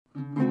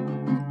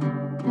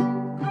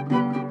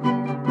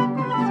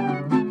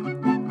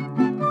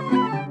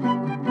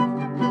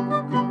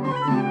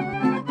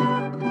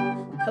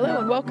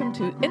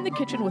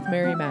with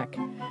Mary Mac.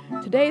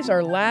 Today's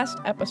our last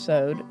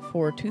episode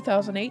for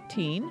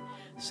 2018,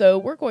 so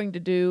we're going to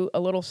do a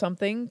little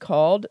something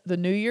called the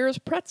New Year's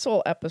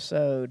Pretzel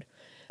episode.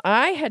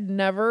 I had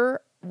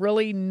never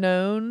really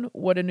known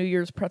what a New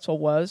Year's pretzel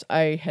was.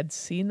 I had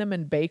seen them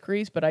in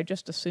bakeries, but I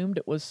just assumed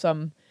it was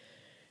some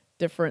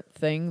different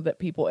thing that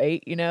people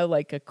ate,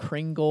 like a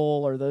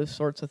Kringle or those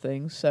sorts of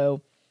things.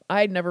 So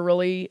I'd never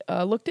really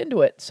looked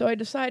into it. So I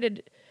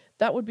decided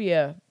that would be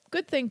a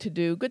good thing to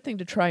do, good thing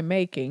to try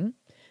making,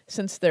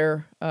 since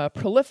they're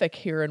prolific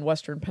here in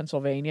western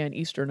Pennsylvania and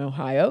eastern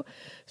Ohio.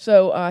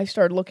 So I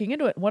started looking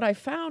into it. What I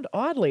found,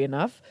 oddly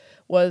enough,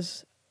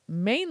 was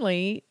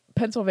mainly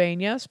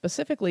Pennsylvania,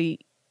 specifically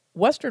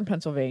western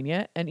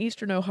Pennsylvania and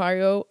eastern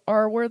Ohio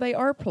are where they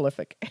are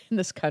prolific in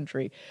this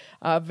country.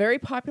 Very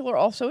popular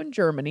also in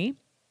Germany.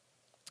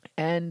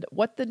 And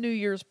what the New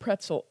Year's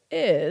pretzel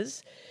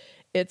is,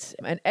 it's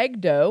an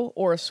egg dough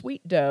or a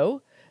sweet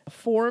dough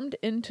formed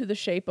into the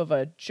shape of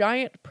a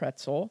giant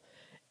pretzel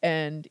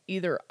and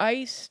either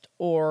iced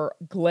or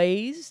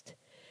glazed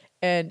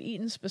and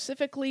eaten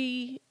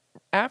specifically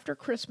after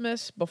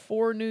Christmas,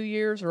 before New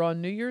Year's, or on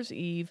New Year's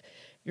Eve.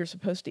 You're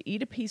supposed to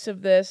eat a piece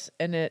of this,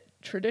 and it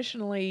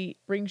traditionally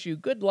brings you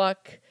good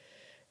luck.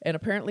 And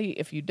apparently,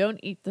 if you don't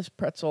eat this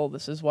pretzel,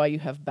 this is why you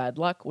have bad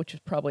luck, which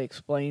probably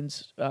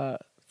explains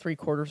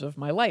 3/4 of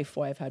my life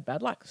why I've had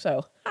bad luck.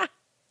 So,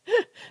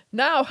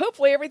 now,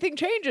 hopefully, everything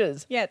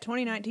changes. Yeah,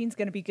 2019 is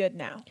going to be good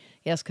now.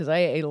 Yes, because I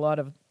ate a lot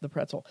of the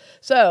pretzel.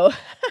 So,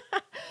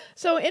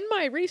 so in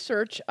my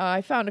research,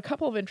 I found a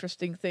couple of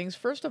interesting things.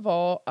 First of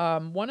all,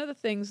 one of the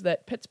things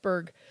that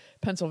Pittsburgh,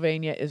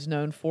 Pennsylvania is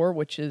known for,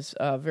 which is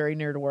very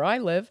near to where I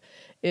live,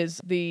 is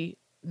the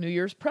New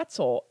Year's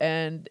pretzel.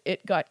 And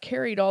it got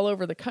carried all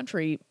over the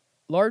country,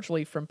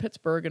 largely from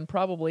Pittsburgh, and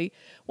probably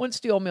when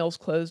steel mills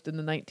closed in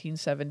the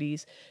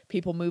 1970s,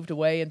 people moved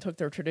away and took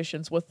their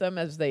traditions with them,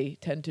 as they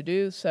tend to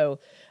do. So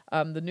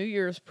the New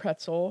Year's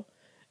pretzel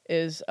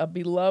is a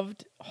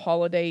beloved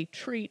holiday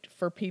treat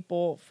for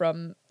people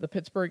from the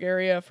Pittsburgh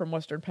area, from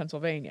western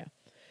Pennsylvania.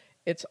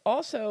 It's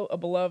also a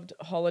beloved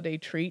holiday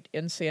treat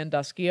in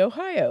Sandusky,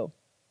 Ohio.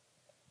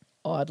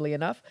 Oddly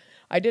enough,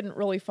 I didn't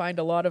really find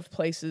a lot of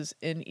places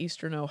in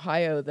eastern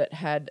Ohio that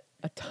had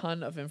a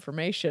ton of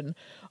information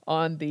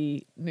on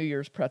the New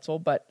Year's pretzel,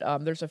 but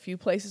there's a few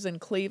places in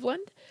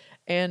Cleveland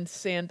and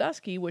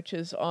Sandusky, which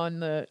is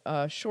on the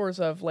shores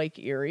of Lake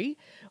Erie,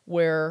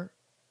 where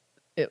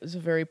it was a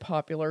very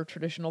popular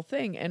traditional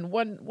thing. And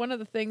one of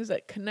the things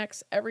that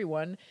connects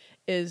everyone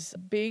is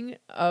being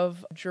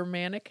of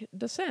Germanic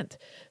descent.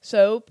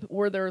 So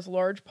where there's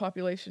large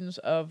populations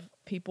of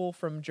people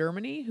from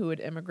Germany who had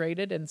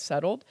immigrated and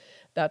settled,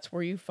 that's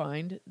where you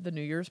find the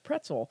New Year's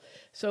pretzel.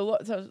 So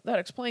that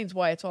explains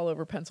why it's all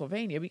over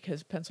Pennsylvania,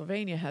 because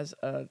Pennsylvania has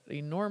an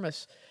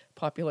enormous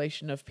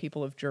population of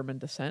people of German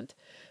descent.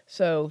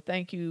 So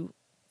thank you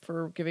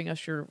for giving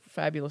us your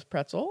fabulous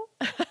pretzel.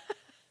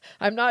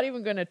 I'm not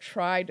even going to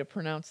try to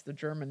pronounce the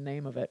German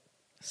name of it.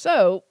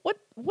 So,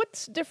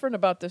 what's different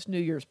about this New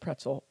Year's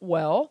pretzel?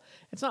 Well,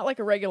 it's not like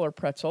a regular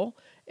pretzel.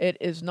 It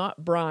is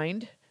not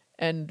brined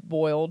and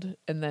boiled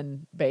and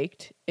then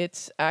baked.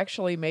 It's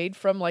actually made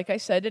from, like I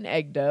said, an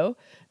egg dough,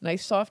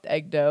 nice soft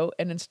egg dough,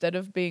 and instead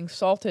of being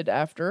salted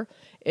after,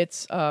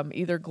 it's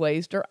either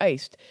glazed or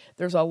iced.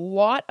 There's a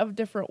lot of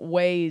different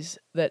ways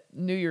that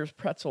New Year's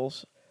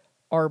pretzels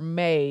are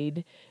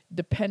made,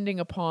 depending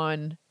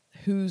upon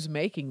who's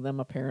making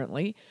them,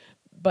 apparently.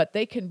 But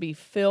they can be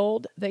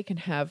filled, they can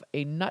have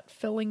a nut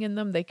filling in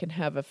them, they can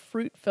have a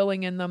fruit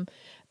filling in them,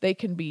 they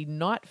can be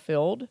not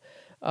filled,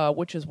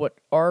 which is what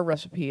our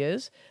recipe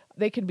is.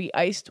 They can be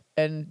iced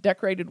and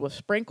decorated with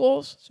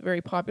sprinkles, it's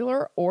very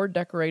popular, or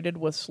decorated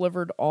with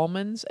slivered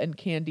almonds and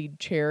candied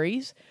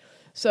cherries.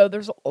 So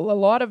there's a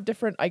lot of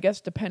different, I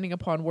guess, depending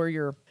upon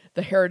where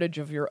the heritage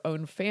of your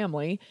own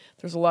family,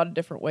 there's a lot of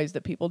different ways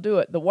that people do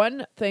it. The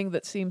one thing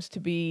that seems to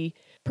be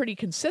pretty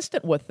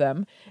consistent with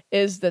them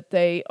is that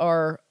they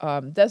are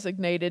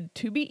designated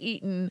to be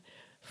eaten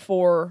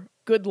for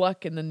good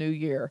luck in the new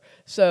year.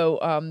 So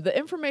the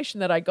information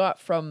that I got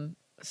from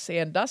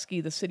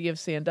Sandusky, the city of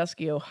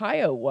Sandusky,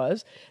 Ohio,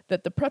 was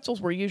that the pretzels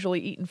were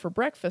usually eaten for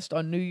breakfast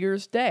on New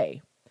Year's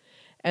Day.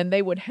 And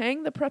they would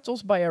hang the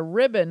pretzels by a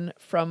ribbon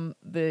from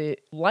the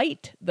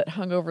light that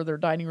hung over their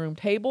dining room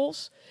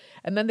tables.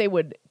 And then they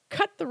would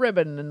cut the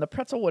ribbon and the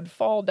pretzel would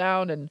fall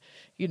down and,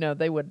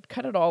 they would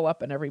cut it all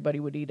up and everybody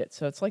would eat it.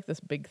 So it's like this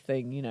big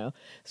thing,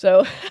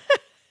 So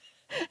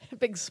a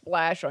big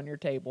splash on your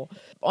table.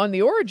 On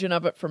the origin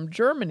of it from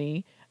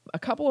Germany, a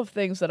couple of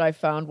things that I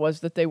found was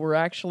that they were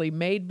actually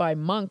made by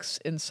monks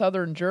in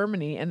southern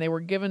Germany, and they were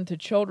given to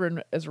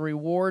children as a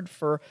reward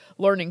for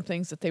learning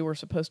things that they were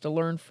supposed to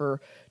learn for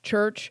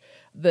church.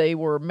 They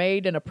were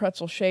made in a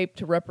pretzel shape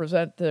to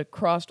represent the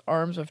crossed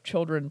arms of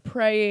children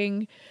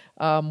praying.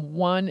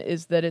 One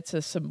is that it's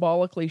a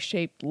symbolically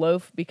shaped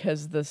loaf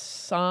because the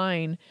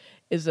sign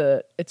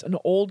it's an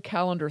old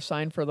calendar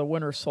sign for the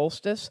winter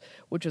solstice,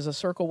 which is a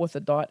circle with a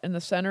dot in the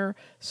center,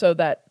 so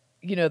that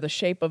the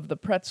shape of the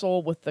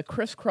pretzel with the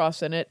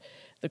crisscross in it.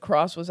 The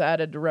cross was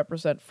added to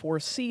represent 4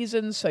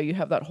 seasons, so you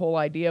have that whole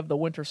idea of the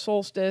winter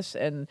solstice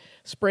and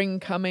spring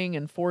coming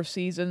and 4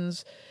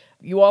 seasons.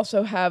 You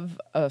also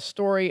have a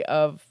story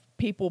of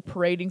people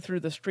parading through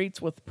the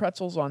streets with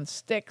pretzels on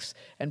sticks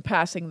and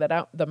passing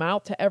them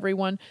out to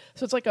everyone.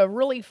 So it's like a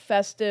really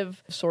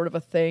festive sort of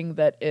a thing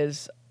that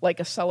is like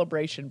a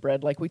celebration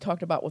bread, like we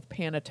talked about with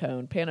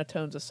panettone.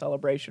 Panettone's a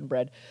celebration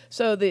bread.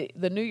 So the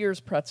New Year's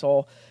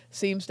pretzel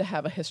seems to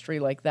have a history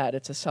like that.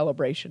 It's a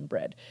celebration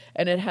bread.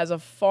 And it has a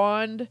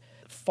fond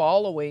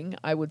following,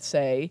 I would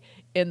say,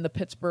 in the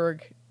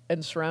Pittsburgh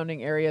and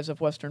surrounding areas of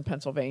Western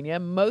Pennsylvania.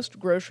 Most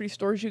grocery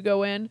stores you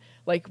go in,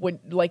 like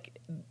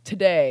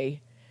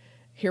today,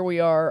 here we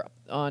are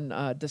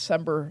on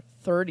December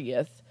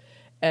 30th,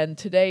 and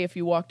today if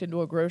you walked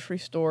into a grocery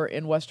store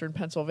in Western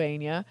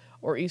Pennsylvania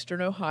or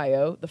Eastern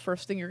Ohio, the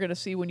first thing you're going to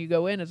see when you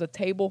go in is a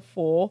table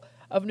full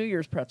of New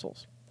Year's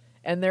pretzels.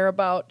 And they're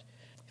about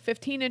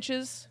 15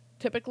 inches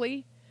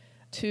typically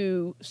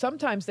to,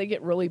 sometimes they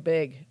get really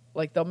big.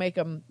 Like they'll make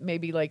them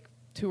maybe like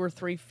 2 or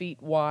 3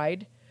 feet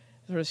wide.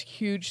 They're this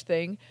huge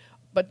thing.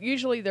 But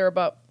usually they're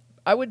about,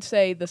 I would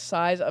say, the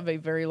size of a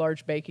very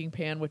large baking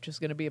pan, which is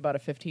going to be about a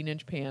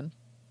 15-inch pan.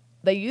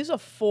 They use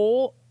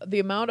the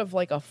amount of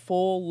like a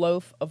full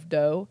loaf of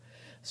dough.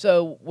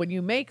 So when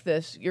you make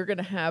this, you're going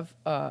to have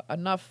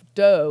enough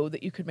dough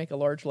that you could make a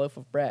large loaf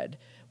of bread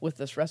with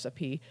this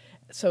recipe.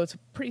 So it's a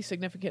pretty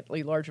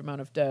significantly large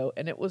amount of dough.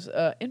 And it was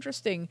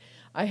interesting.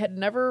 I had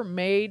never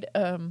made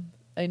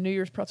a New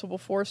Year's pretzel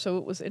before, so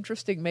it was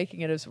interesting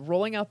making it as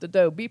rolling out the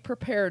dough. Be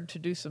prepared to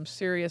do some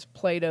serious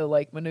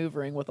Play-Doh-like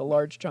maneuvering with a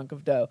large chunk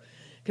of dough,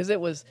 because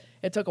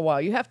it took a while.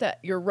 You have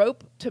your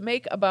rope to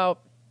make about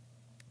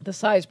the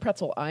size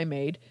pretzel I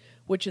made,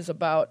 which is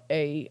about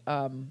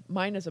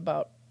mine is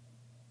about,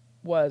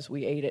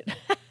 we ate it.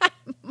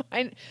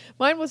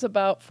 Mine was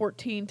about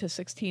 14 to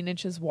 16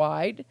 inches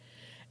wide,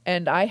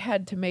 and I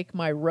had to make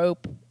my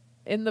rope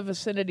in the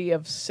vicinity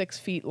of 6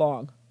 feet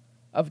long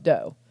of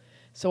dough.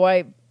 So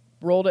I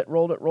rolled it,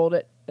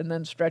 and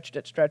then stretched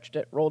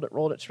it, rolled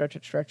it,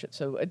 stretched it.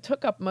 So it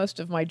took up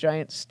most of my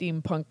giant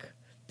steampunk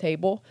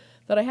table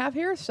that I have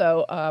here.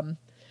 So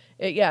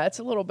it's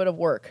a little bit of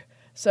work.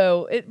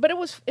 So it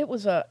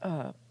was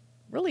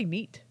really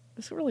neat.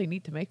 It's really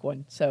neat to make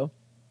one. So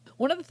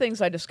one of the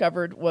things I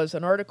discovered was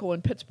an article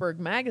in Pittsburgh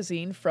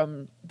Magazine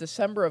from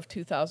December of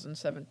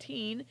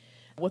 2017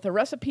 with a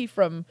recipe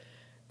from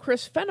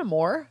Chris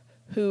Fenimore,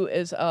 who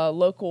is a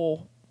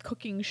local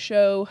cooking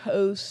show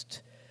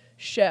host,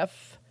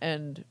 chef,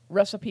 and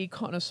recipe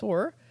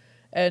connoisseur.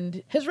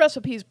 And his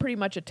recipe is pretty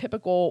much a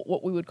typical,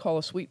 what we would call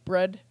a sweet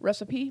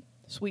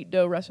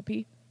dough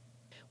recipe,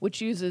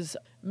 which uses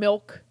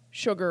milk,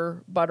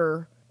 sugar,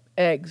 butter,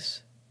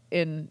 eggs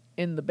in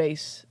the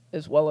base,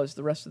 as well as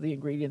the rest of the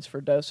ingredients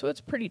for dough. So it's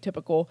pretty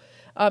typical.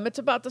 It's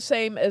about the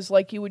same as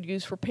like you would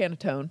use for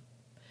panettone.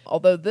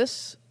 Although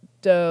this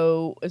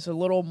dough is a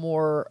little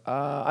more,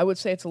 I would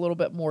say it's a little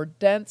bit more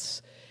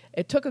dense.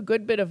 It took a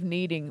good bit of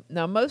kneading.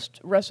 Now, most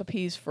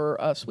recipes for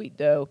sweet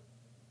dough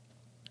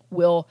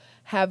will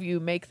have you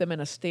make them in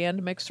a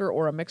stand mixer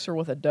or a mixer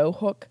with a dough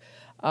hook.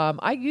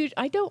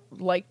 I don't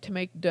like to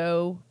make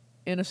dough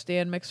in a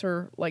stand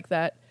mixer like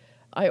that.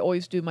 I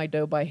always do my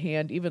dough by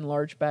hand, even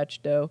large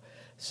batch dough.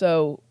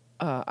 So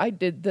I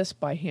did this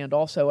by hand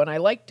also, and I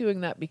like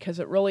doing that because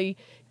it really,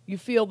 you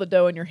feel the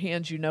dough in your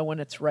hands, you know when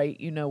it's right,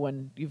 you know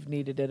when you've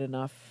kneaded it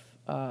enough,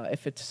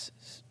 if it's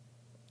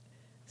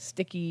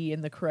sticky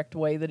in the correct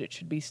way that it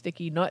should be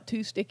sticky, not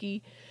too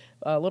sticky,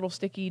 a little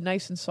sticky,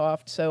 nice and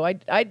soft. So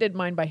I did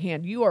mine by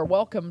hand. You are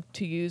welcome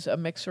to use a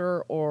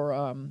mixer or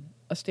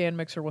a stand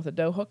mixer with a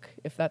dough hook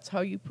if that's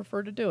how you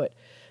prefer to do it.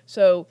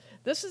 So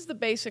this is the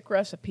basic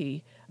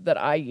recipe that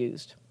I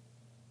used.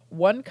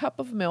 1 cup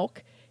of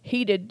milk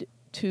heated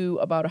to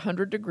about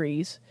 100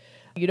 degrees.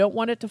 You don't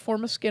want it to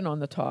form a skin on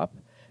the top.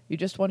 You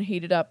just want to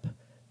heat it up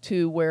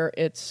to where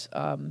it's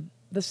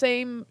the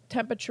same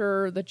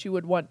temperature that you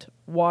would want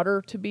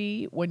water to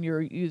be when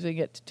you're using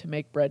it to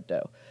make bread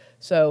dough.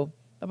 So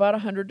about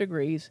 100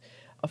 degrees.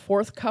 A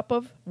 1/4 cup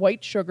of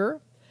white sugar.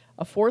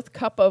 A 1/4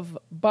 cup of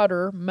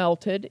butter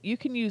melted. You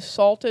can use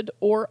salted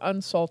or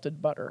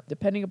unsalted butter,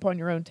 depending upon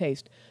your own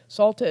taste.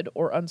 Salted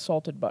or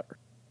unsalted butter.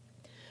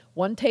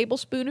 1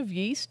 tablespoon of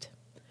yeast,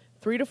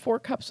 3 to 4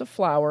 cups of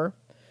flour,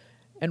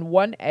 and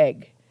 1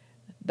 egg.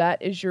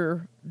 That is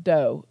your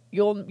dough.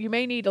 You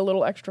may need a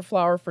little extra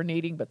flour for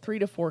kneading, but 3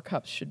 to 4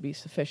 cups should be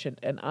sufficient.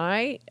 And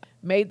I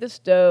made this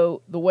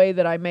dough the way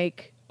that I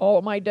make all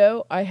of my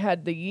dough. I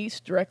had the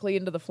yeast directly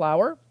into the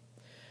flour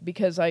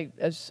because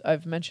as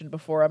I've mentioned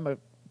before, I'm a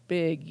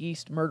big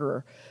yeast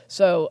murderer.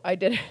 So I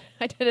did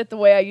it the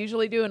way I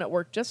usually do, and it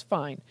worked just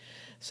fine.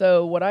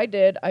 So what I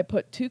did, I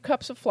put 2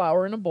 cups of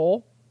flour in a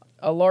bowl,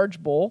 a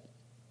large bowl,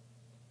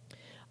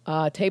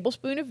 a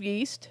tablespoon of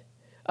yeast.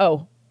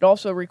 Oh, it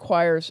also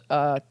requires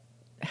a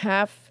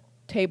 1/2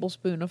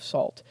 tablespoon of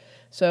salt.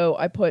 So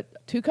I put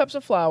 2 cups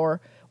of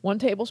flour, 1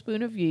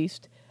 tablespoon of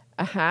yeast,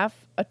 a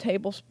 1/2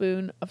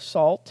 tablespoon of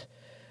salt,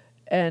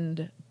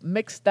 and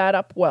mixed that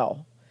up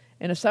well.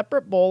 In a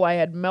separate bowl, I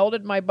had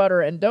melted my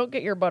butter, and don't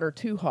get your butter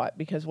too hot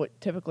because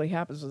what typically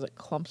happens is it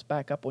clumps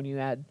back up when you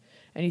add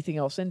anything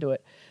else into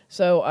it.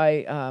 So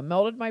I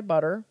melted my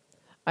butter.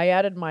 I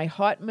added my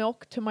hot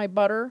milk to my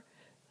butter,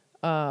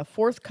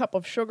 1/4 cup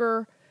of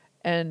sugar,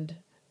 and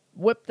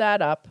whipped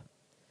that up.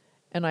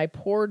 And I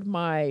poured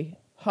my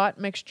hot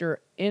mixture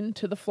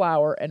into the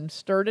flour and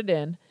stirred it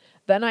in.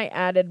 Then I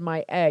added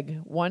my egg,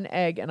 1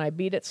 egg, and I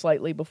beat it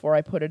slightly before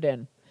I put it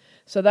in.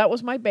 So that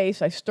was my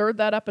base. I stirred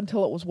that up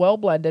until it was well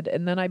blended,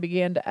 and then I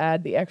began to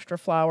add the extra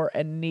flour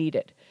and knead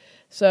it.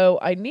 So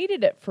I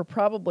kneaded it for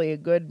probably a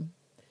good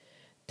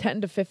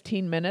 10 to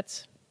 15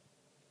 minutes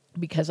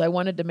because I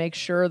wanted to make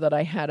sure that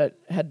I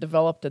had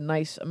developed a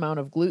nice amount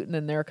of gluten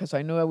in there because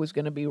I knew I was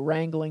going to be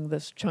wrangling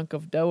this chunk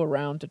of dough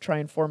around to try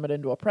and form it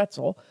into a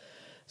pretzel.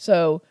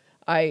 So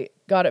I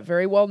got it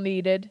very well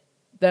kneaded.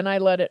 Then I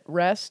let it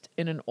rest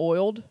in an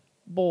oiled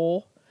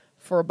bowl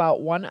for about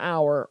 1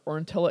 hour or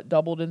until it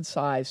doubled in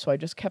size. So I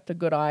just kept a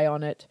good eye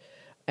on it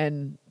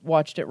and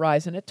watched it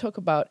rise. And it took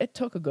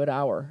a good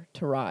hour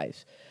to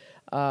rise.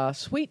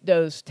 Sweet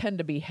doughs tend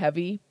to be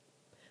heavy,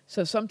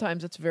 so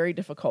sometimes it's very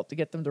difficult to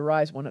get them to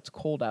rise when it's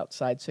cold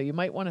outside. So you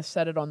might want to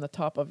set it on the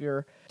top of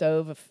your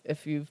stove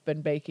if you've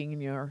been baking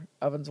and your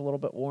oven's a little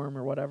bit warm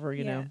or whatever,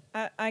 you know.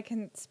 I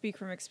can speak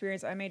from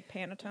experience. I made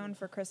panettone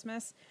for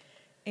Christmas,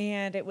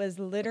 and it was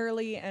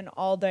literally an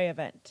all-day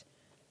event.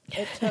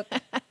 It took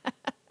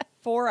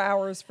 4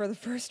 hours for the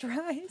first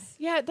rise.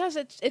 Yeah, it does.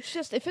 It's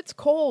just, if it's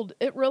cold,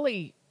 it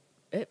really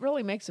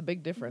makes a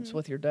big difference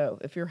with your dough.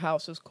 If your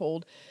house is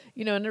cold,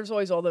 you know, and there's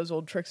always all those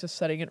old tricks of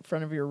setting it in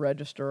front of your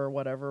register or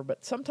whatever.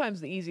 But sometimes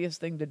the easiest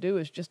thing to do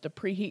is just to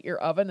preheat your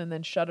oven and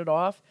then shut it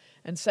off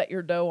and set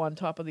your dough on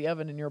top of the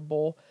oven in your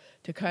bowl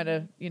to kind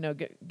of, you know,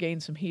 gain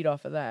some heat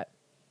off of that.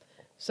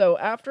 So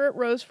after it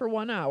rose for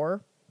 1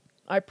 hour,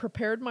 I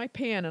prepared my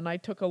pan and I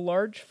took a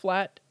large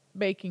flat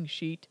baking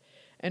sheet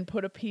and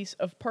put a piece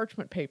of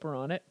parchment paper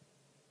on it.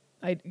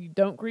 You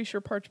don't grease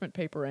your parchment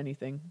paper or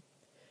anything,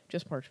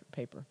 just parchment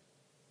paper.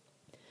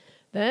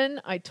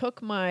 Then I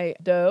took my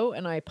dough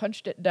and I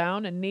punched it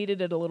down and kneaded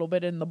it a little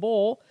bit in the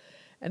bowl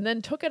and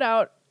then took it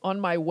out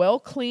on my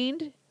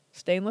well-cleaned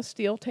stainless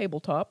steel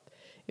tabletop.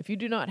 If you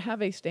do not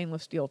have a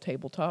stainless steel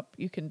tabletop,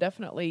 you can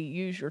definitely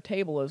use your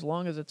table as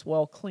long as it's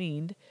well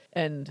cleaned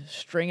and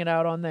string it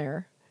out on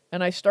there.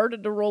 And I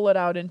started to roll it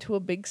out into a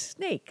big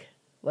snake,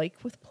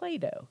 like with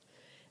Play-Doh.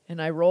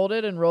 And I rolled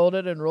it and rolled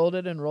it and rolled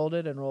it and rolled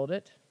it and rolled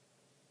it.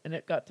 And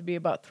it got to be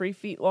about 3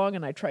 feet long,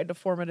 and I tried to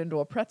form it into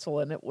a pretzel,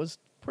 and it was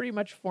pretty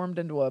much formed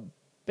into a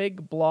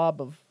big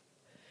blob of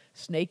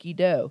snaky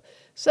dough.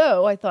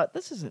 So I thought,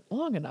 this isn't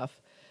long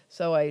enough.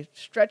 So I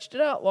stretched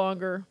it out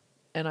longer,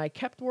 and I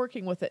kept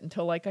working with it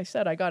until, like I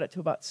said, I got it to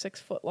about 6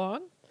 foot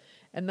long.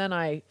 And then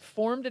I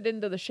formed it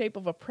into the shape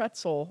of a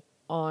pretzel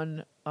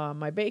on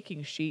my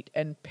baking sheet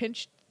and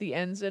pinched the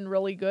ends in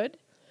really good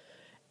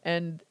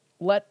and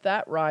let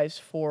that rise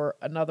for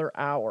another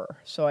hour.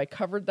 So I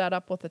covered that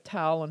up with a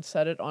towel and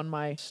set it on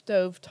my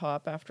stove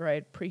top after I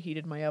had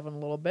preheated my oven a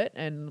little bit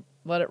and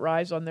let it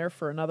rise on there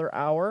for another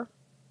hour.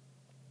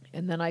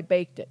 And then I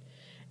baked it.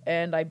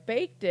 And I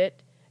baked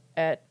it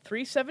at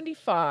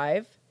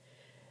 375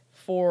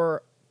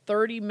 for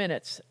 30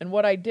 minutes. And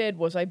what I did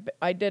was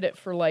I did it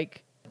for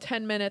like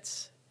 10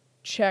 minutes,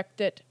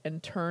 checked it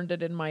and turned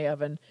it in my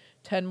oven.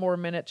 10 more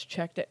minutes,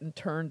 checked it and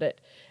turned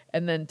it,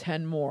 and then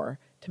 10 more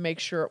to make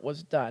sure it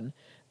was done.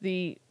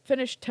 The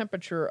finished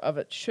temperature of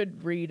it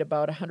should read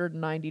about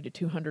 190 to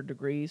 200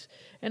 degrees,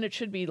 and it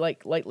should be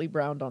like lightly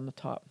browned on the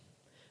top.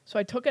 So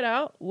I took it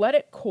out, let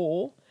it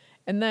cool,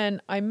 and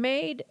then I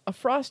made a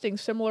frosting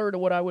similar to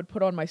what I would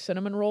put on my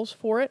cinnamon rolls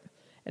for it,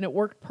 and it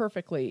worked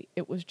perfectly.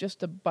 It was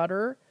just a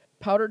butter,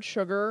 powdered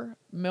sugar,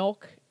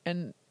 milk,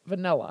 and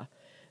vanilla.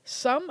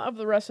 Some of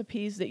the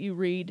recipes that you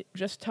read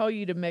just tell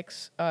you to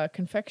mix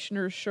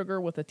confectioner's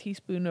sugar with a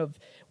teaspoon of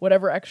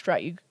whatever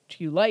extract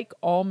you like,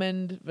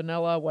 almond,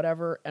 vanilla,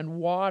 whatever, and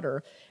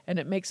water, and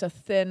it makes a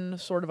thin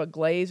sort of a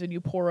glaze and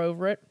you pour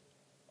over it.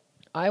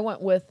 I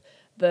went with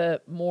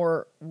the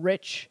more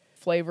rich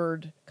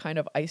flavored kind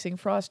of icing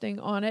frosting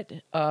on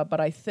it, but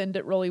I thinned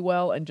it really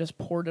well and just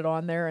poured it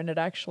on there, and it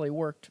actually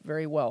worked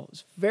very well. It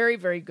was very,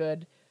 very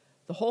good.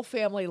 The whole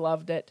family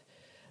loved it.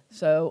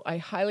 So I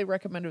highly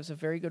recommend it. It was a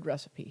very good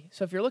recipe.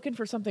 So if you're looking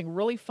for something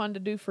really fun to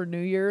do for New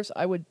Year's,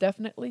 I would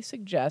definitely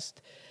suggest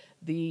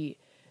the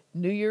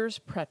New Year's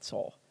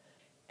pretzel.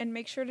 And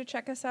make sure to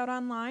check us out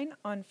online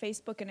on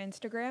Facebook and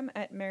Instagram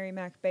at Mary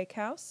Mac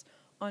Bakehouse,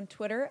 on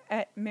Twitter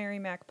at Mary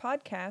Mac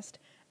Podcast,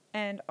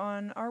 and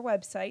on our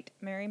website,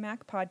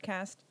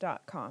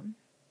 marymacpodcast.com.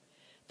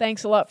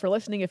 Thanks a lot for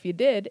listening if you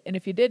did, and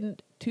if you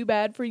didn't, too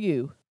bad for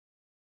you.